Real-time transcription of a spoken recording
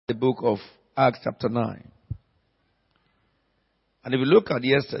the book of Acts chapter 9. And if you look at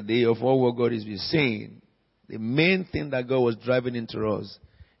yesterday of all what God has been saying, the main thing that God was driving into us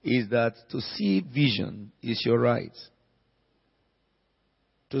is that to see vision is your right.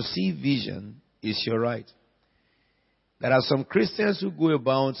 To see vision is your right. There are some Christians who go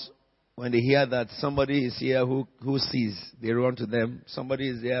about when they hear that somebody is here who sees, they run to them. Somebody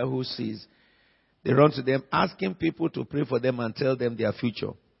is there who sees. They run to them, asking people to pray for them and tell them their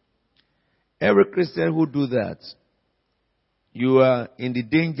future. Every Christian who do that, you are in the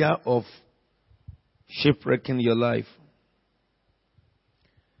danger of shipwrecking your life.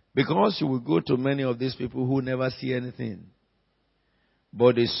 Because you will go to many of these people who never see anything.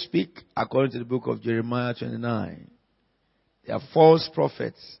 But they speak according to the book of Jeremiah 29. They are false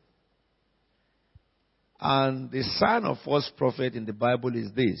prophets. And the sign of false prophet in the Bible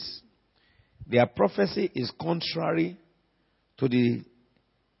is this. Their prophecy is contrary to the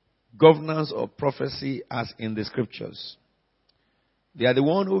governance of prophecy as in the scriptures. They are the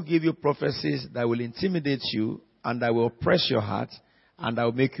one who give you prophecies that will intimidate you and that will oppress your heart and that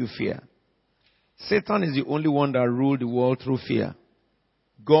will make you fear. Satan is the only one that rules the world through fear.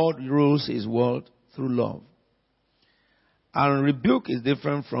 God rules his world through love. And rebuke is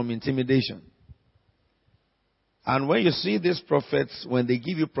different from intimidation. And when you see these prophets, when they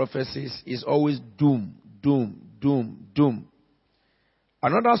give you prophecies, it's always doom, doom, doom, doom.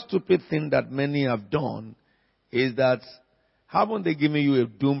 Another stupid thing that many have done is that haven't they given you a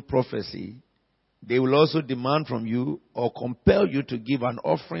doom prophecy, they will also demand from you or compel you to give an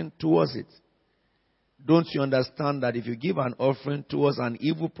offering towards it. Don't you understand that if you give an offering towards an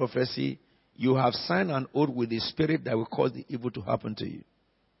evil prophecy, you have signed an oath with the spirit that will cause the evil to happen to you?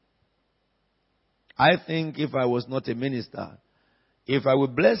 I think if I was not a minister, if I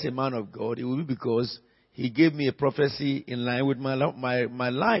would bless a man of God, it would be because he gave me a prophecy in line with my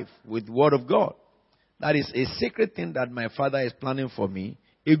life, with the word of God. That is a secret thing that my Father is planning for me,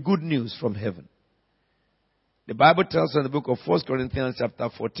 a good news from heaven. The Bible tells us in the book of 1 Corinthians chapter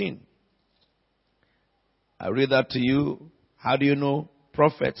 14. I read that to you. How do you know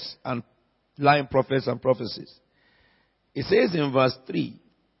prophets and lying prophets and prophecies? It says in verse 3,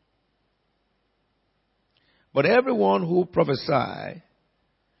 but everyone who prophesies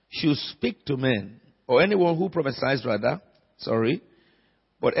should speak to men, or anyone who prophesies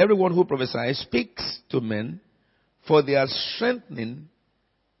but everyone who prophesies speaks to men for their strengthening,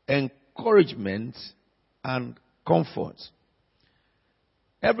 encouragement, and comfort.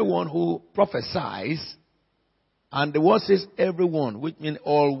 Everyone who prophesies, and the word says everyone, which means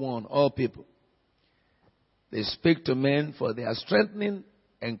all people. They speak to men for their strengthening,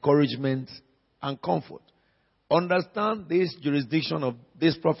 encouragement, and comfort. Understand this jurisdiction of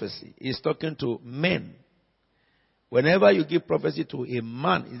this prophecy is talking to men. Whenever you give prophecy to a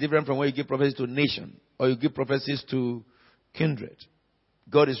man, it's different from when you give prophecy to a nation or you give prophecies to kindred.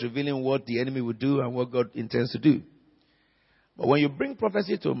 God is revealing what the enemy will do and what God intends to do. But when you bring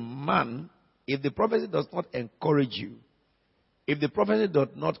prophecy to man, if the prophecy does not encourage you, if the prophecy does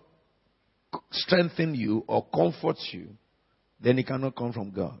not strengthen you or comfort you, then it cannot come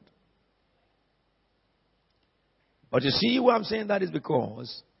from God. But you see why I'm saying that is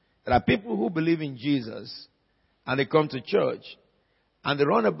because there are people who believe in Jesus and they come to church and they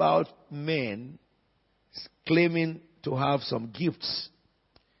run about men claiming to have some gifts.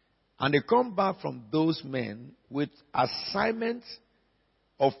 And they come back from those men with assignments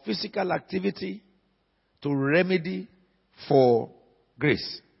of physical activity to remedy for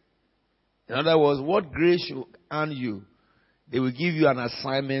grace. In other words, what grace should earn you, they will give you an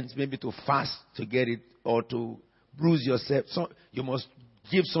assignment maybe to fast to get it or to bruise yourself. So you must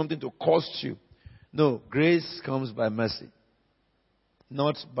give something to cost you. No, grace comes by mercy,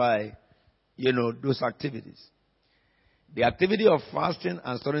 not by, those activities. The activity of fasting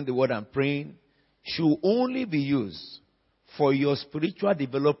and studying the word and praying should only be used for your spiritual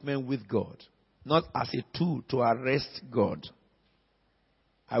development with God, not as a tool to arrest God.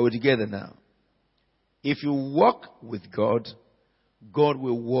 Are we together now? If you walk with God, God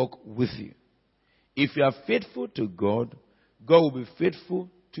will walk with you. If you are faithful to God, God will be faithful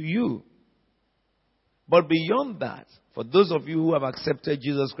to you. But beyond that, for those of you who have accepted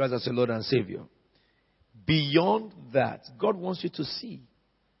Jesus Christ as your Lord and Savior, beyond that, God wants you to see.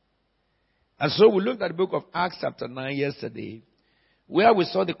 And so we looked at the book of Acts chapter 9 yesterday, where we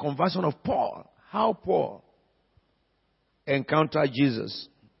saw the conversion of Paul. How Paul encountered Jesus.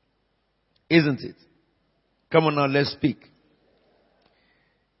 Isn't it? Come on now, let's speak.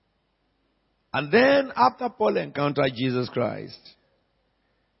 And then after Paul encountered Jesus Christ,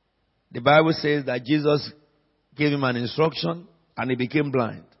 the Bible says that Jesus gave him an instruction and he became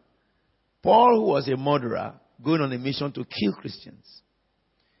blind. Paul, who was a murderer, going on a mission to kill Christians.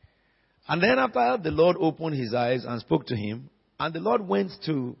 And then after the Lord opened his eyes and spoke to him, and the Lord went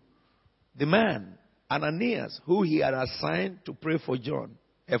to the man, Ananias, who he had assigned to pray for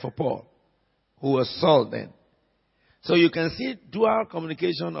for Paul, who was Saul then. So you can see dual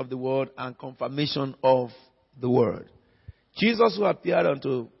communication of the word and confirmation of the word. Jesus, who appeared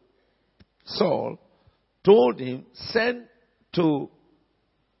unto Saul, told him,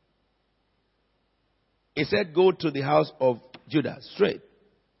 he said, go to the house of Judas, straight.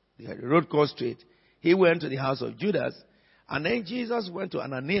 The road called straight. He went to the house of Judas, and then Jesus went to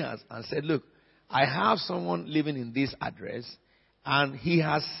Ananias and said, look, I have someone living in this address, and he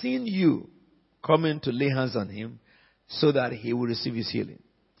has seen you coming to lay hands on him so that he will receive his healing.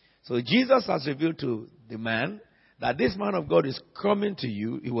 So Jesus has revealed to the man that this man of God is coming to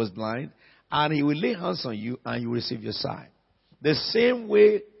you. He was blind, and he will lay hands on you and you will receive your sight. The same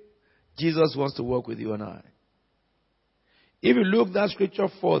way Jesus wants to work with you and I. If you look that scripture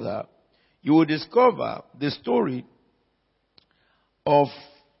further, you will discover the story of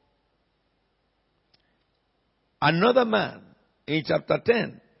another man in chapter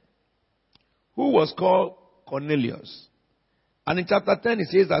 10 who was called Cornelius. And in chapter 10 it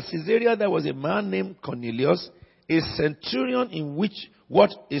says that Caesarea there was a man named Cornelius, a centurion in which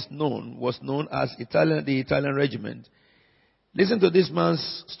what was known as the Italian regiment. Listen to this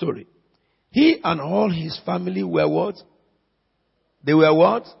man's story. He and all his family were what? They were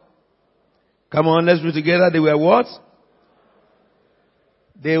what? Come on, let's read together. They were what?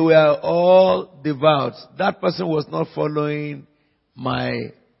 They were all devout. That person was not following my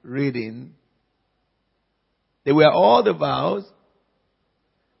reading. They were all devout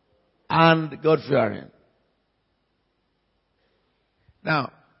and God-fearing.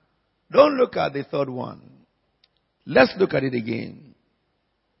 Now, don't look at the third one. Let's look at it again.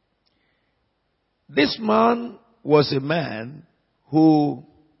 This man was a man who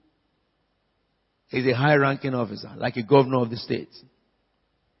is a high-ranking officer, like a governor of the state.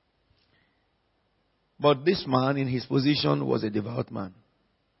 But this man, in his position, was a devout man.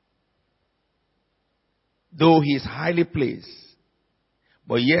 Though he is highly placed,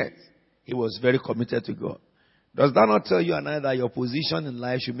 but yet he was very committed to God. Does that not tell you and I that your position in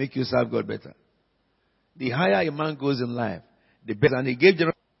life should make you serve God better? The higher a man goes in life, the better. And he gave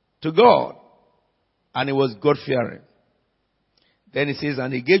to God, and he was God-fearing. Then he says,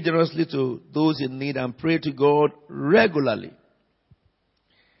 and he gave generously to those in need and prayed to God regularly.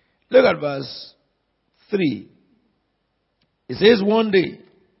 Look at verse 3. It says, one day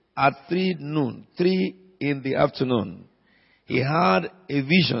at 3 in the afternoon, he had a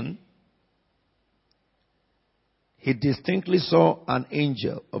vision. He distinctly saw an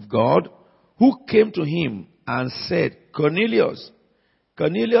angel of God who came to him and said, Cornelius.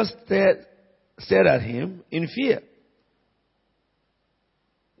 Cornelius stared at him in fear.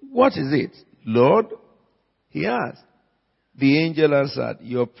 What is it, Lord? He asked. The angel answered,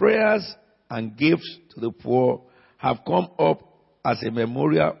 your prayers and gifts to the poor have come up as a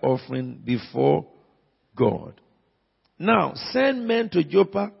memorial offering before God. Now send men to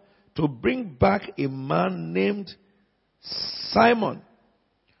Joppa to bring back a man named Simon,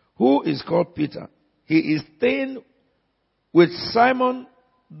 who is called Peter. He is staying with Simon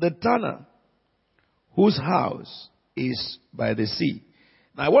the tanner, whose house is by the sea.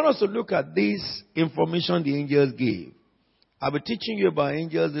 Now I want us to look at this information the angels gave. I'll be teaching you about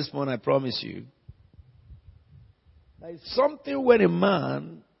angels this morning, I promise you. There is something when a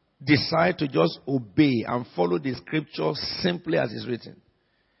man decides to just obey and follow the scripture simply as it's written.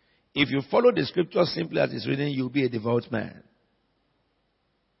 If you follow the scripture simply as it's written, you'll be a devout man.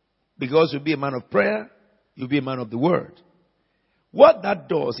 Because you'll be a man of prayer, you'll be a man of the word. What that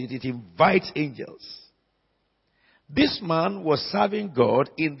does is it invites angels. This man was serving God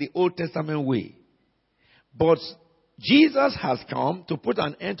in the Old Testament way. But Jesus has come to put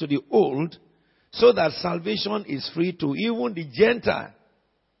an end to the old so that salvation is free to even the Gentile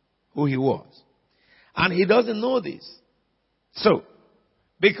who he was. And he doesn't know this. So,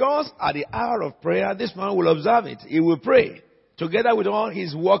 because at the hour of prayer, this man will observe it. He will pray together with all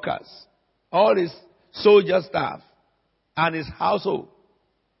his workers, all his soldier staff, and his household.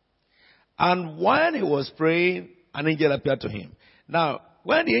 And when he was praying, an angel appeared to him. Now,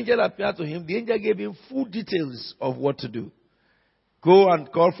 when the angel appeared to him, the angel gave him full details of what to do. Go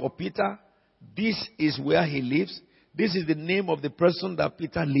and call for Peter. This is where he lives. This is the name of the person that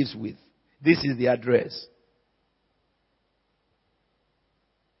Peter lives with. This is the address.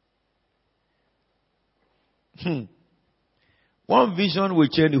 One vision will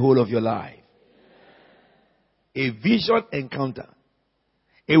change the whole of your life. A vision encounter.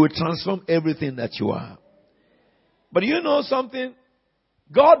 It will transform everything that you are. But you know something?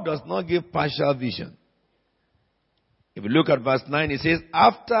 God does not give partial vision. If you look at verse 9, it says,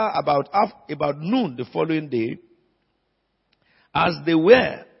 about noon the following day, as they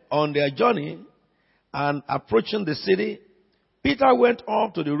were on their journey and approaching the city, Peter went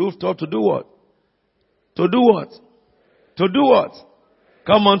up to the rooftop to do what? To do what? To do what?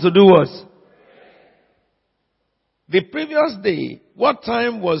 Come on, to do what? The previous day, what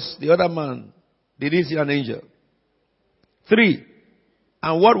time was the other man? Did he see an angel? 3.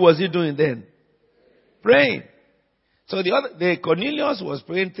 And what was he doing then? Praying. So the Cornelius was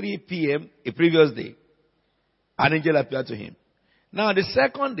praying 3 p.m. the previous day. An angel appeared to him. Now the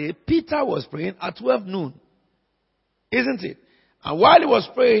second day, Peter was praying at 12 noon. Isn't it? And while he was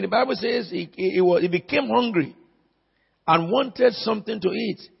praying, the Bible says he became hungry and wanted something to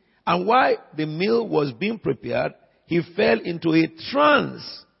eat. And while the meal was being prepared, he fell into a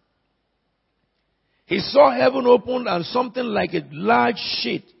trance. He saw heaven opened and something like a large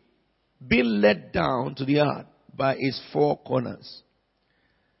sheet being let down to the earth by its 4 corners.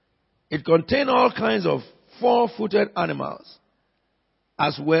 It contained all kinds of 4-footed animals,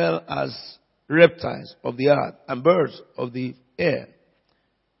 as well as reptiles of the earth and birds of the air.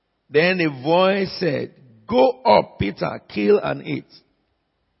 Then a voice said, "Go up, Peter, kill and eat."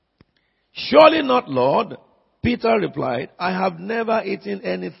 "Surely not, Lord," Peter replied, "I have never eaten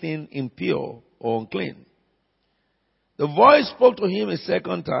anything impure or unclean." The voice spoke to him a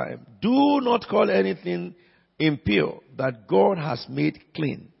second time, "Do not call anything impure that God has made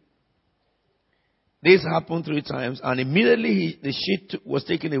clean." This happened 3 times, and immediately the sheet was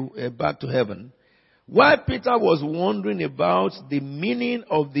taken back to heaven. While Peter was wondering about the meaning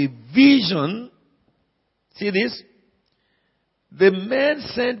of the vision, see this? The men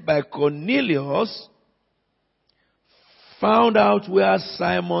sent by Cornelius found out where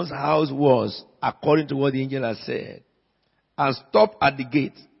Simon's house was, according to what the angel had said, and stopped at the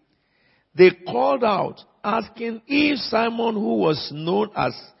gate. They called out, asking if Simon, who was known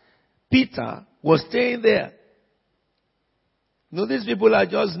as Peter, was staying there. No, these people are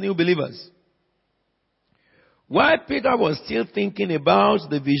just new believers. While Peter was still thinking about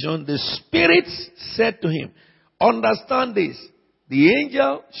the vision, the Spirit said to him, understand this, the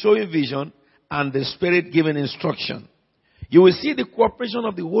angel showing vision and the Spirit giving instruction. You will see the cooperation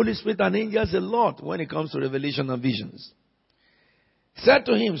of the Holy Spirit and angels a lot when it comes to revelation and visions. Said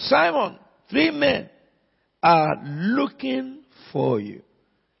to him, Simon, 3 men are looking for you.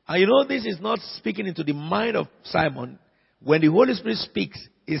 And you know, this is not speaking into the mind of Simon. When the Holy Spirit speaks,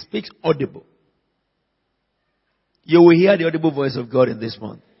 he speaks audible. You will hear the audible voice of God in this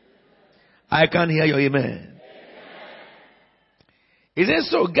month. I can't hear your amen. He says,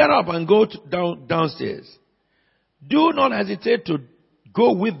 so get up and go downstairs. Do not hesitate to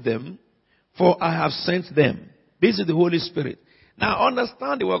go with them, for I have sent them. This is the Holy Spirit. Now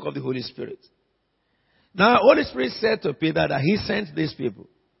understand the work of the Holy Spirit. Now Holy Spirit said to Peter that he sent these people.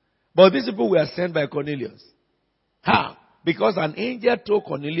 But these people were sent by Cornelius. How? Because an angel told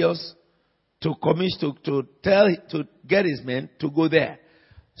Cornelius to get his men to go there.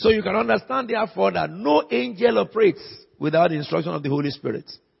 So you can understand therefore that no angel operates without the instruction of the Holy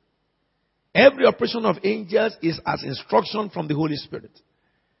Spirit. Every operation of angels is as instruction from the Holy Spirit.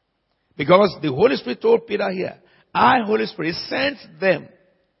 Because the Holy Spirit told Peter here, I, Holy Spirit, sent them.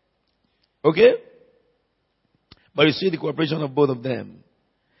 Okay? But you see the cooperation of both of them.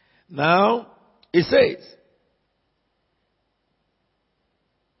 Now, it says,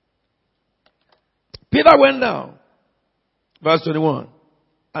 Peter went down, verse 21,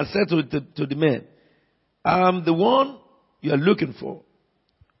 and said to the men, I am the one you are looking for.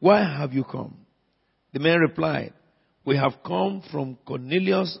 Why have you come? The men replied, we have come from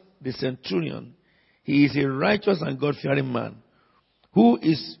Cornelius the centurion. He is a righteous and God-fearing man who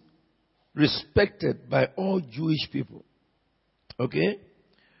is respected by all Jewish people. Okay?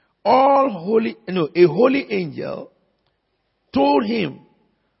 A holy angel told him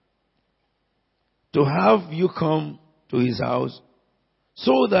to have you come to his house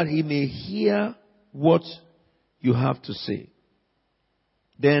so that he may hear what you have to say.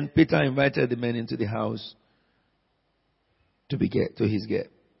 Then Peter invited the men into the house to be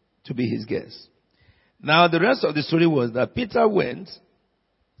his guest. Now the rest of the story was that Peter went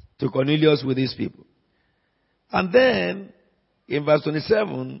to Cornelius with his people. And then in verse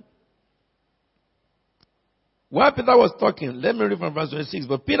 27, while Peter was talking, let me read from verse 26,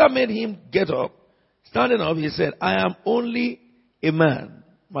 but Peter made him get up. Standing up, he said, I am only a man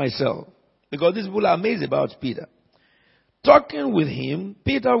myself. Because these people are amazed about Peter. Talking with him,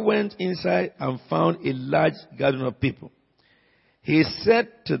 Peter went inside and found a large gathering of people. He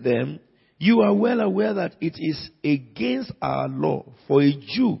said to them, "You are well aware that it is against our law for a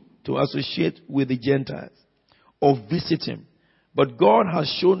Jew to associate with the Gentiles or visit him. But God has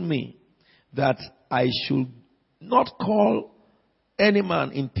shown me that I should not call any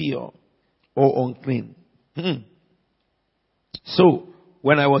man impure or unclean." So,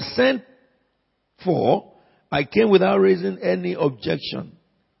 when I was sent for, I came without raising any objection.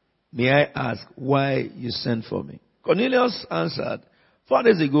 May I ask why you sent for me? Cornelius answered, 4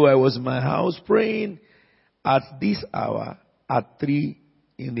 days ago I was in my house praying at this hour at 3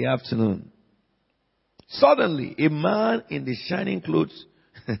 in the afternoon. Suddenly, a man in the shining clothes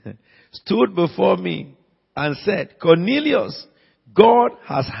stood before me and said, "Cornelius, God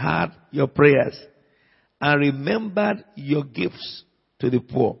has heard your prayers and remembered your gifts to the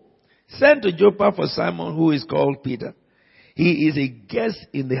poor. Send to Joppa for Simon, who is called Peter. He is a guest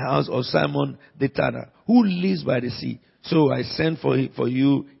in the house of Simon the tanner, who lives by the sea." So I sent for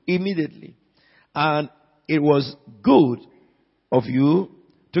you immediately. And it was good of you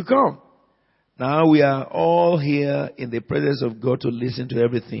to come. Now we are all here in the presence of God to listen to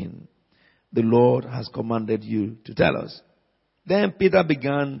everything the Lord has commanded you to tell us. Then Peter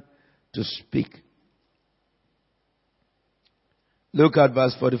began to speak. Look at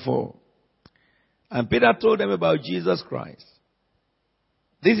verse 44. And Peter told them about Jesus Christ.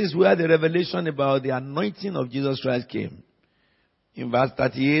 This is where the revelation about the anointing of Jesus Christ came. In verse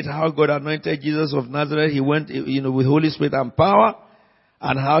 38, how God anointed Jesus of Nazareth. He went, with Holy Spirit and power,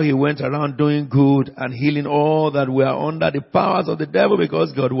 and how he went around doing good and healing all that were under the powers of the devil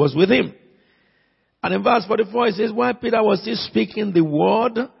because God was with him. And in verse 44, it says, while Peter was still speaking the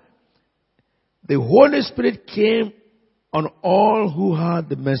word, the Holy Spirit came on all who heard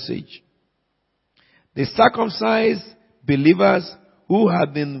the message. The circumcised believers who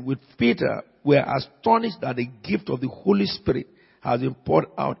had been with Peter were astonished that the gift of the Holy Spirit has been poured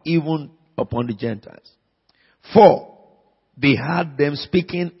out even upon the Gentiles. For they heard them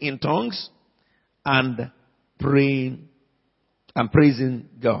speaking in tongues and praying and praising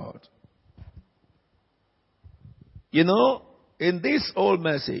God. In this old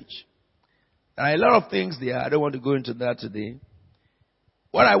message, there are a lot of things there. I don't want to go into that today.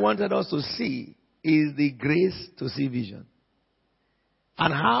 What I wanted us to see is the grace to see vision.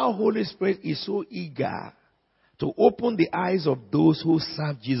 And how Holy Spirit is so eager to open the eyes of those who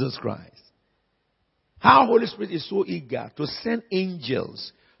serve Jesus Christ. How Holy Spirit is so eager to send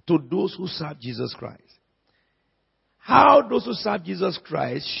angels to those who serve Jesus Christ. How those who serve Jesus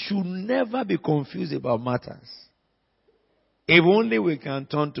Christ should never be confused about matters. If only we can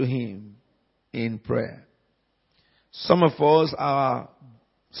turn to Him in prayer. Some of us, our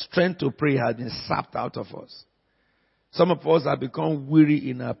strength to pray has been sapped out of us. Some of us have become weary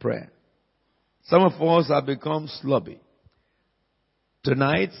in our prayer. Some of us have become slobby.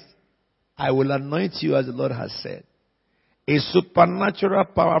 Tonight, I will anoint you as the Lord has said. A supernatural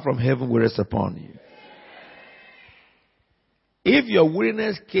power from heaven will rest upon you. If your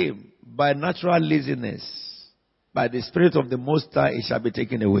weariness came by natural laziness, by the Spirit of the Most High, it shall be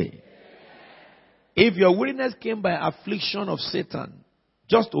taken away. If your weariness came by affliction of Satan,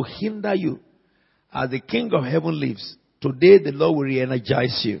 just to hinder you, as the King of heaven lives, today the Lord will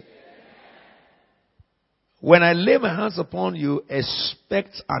re-energize you. When I lay my hands upon you,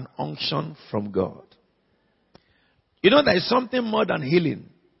 expect an unction from God. There is something more than healing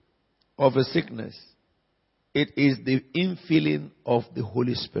of a sickness. It is the infilling of the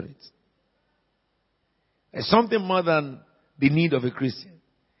Holy Spirit. It's something more than the need of a Christian.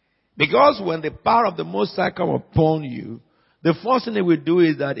 Because when the power of the Most High comes upon you, the first thing it will do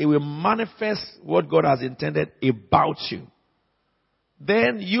is that it will manifest what God has intended about you.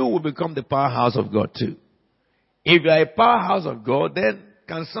 Then you will become the powerhouse of God too. If you are a powerhouse of God, then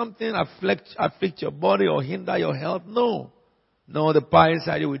can something afflict your body or hinder your health? No. No, the power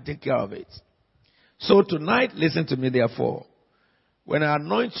inside you will take care of it. So tonight, listen to me therefore. When I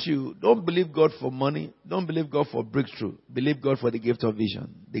anoint you, don't believe God for money. Don't believe God for breakthrough. Believe God for the gift of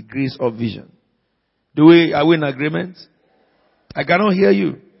vision. The grace of vision. Are we in agreement? I cannot hear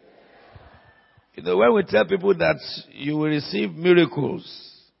you. When we tell people that you will receive miracles,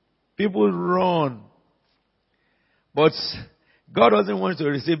 people run. But God doesn't want you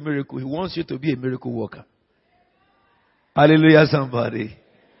to receive miracle. He wants you to be a miracle worker. Hallelujah, somebody.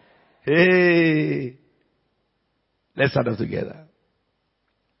 Hey. Let's stand up together.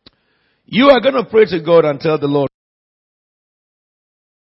 You are going to pray to God and tell the Lord,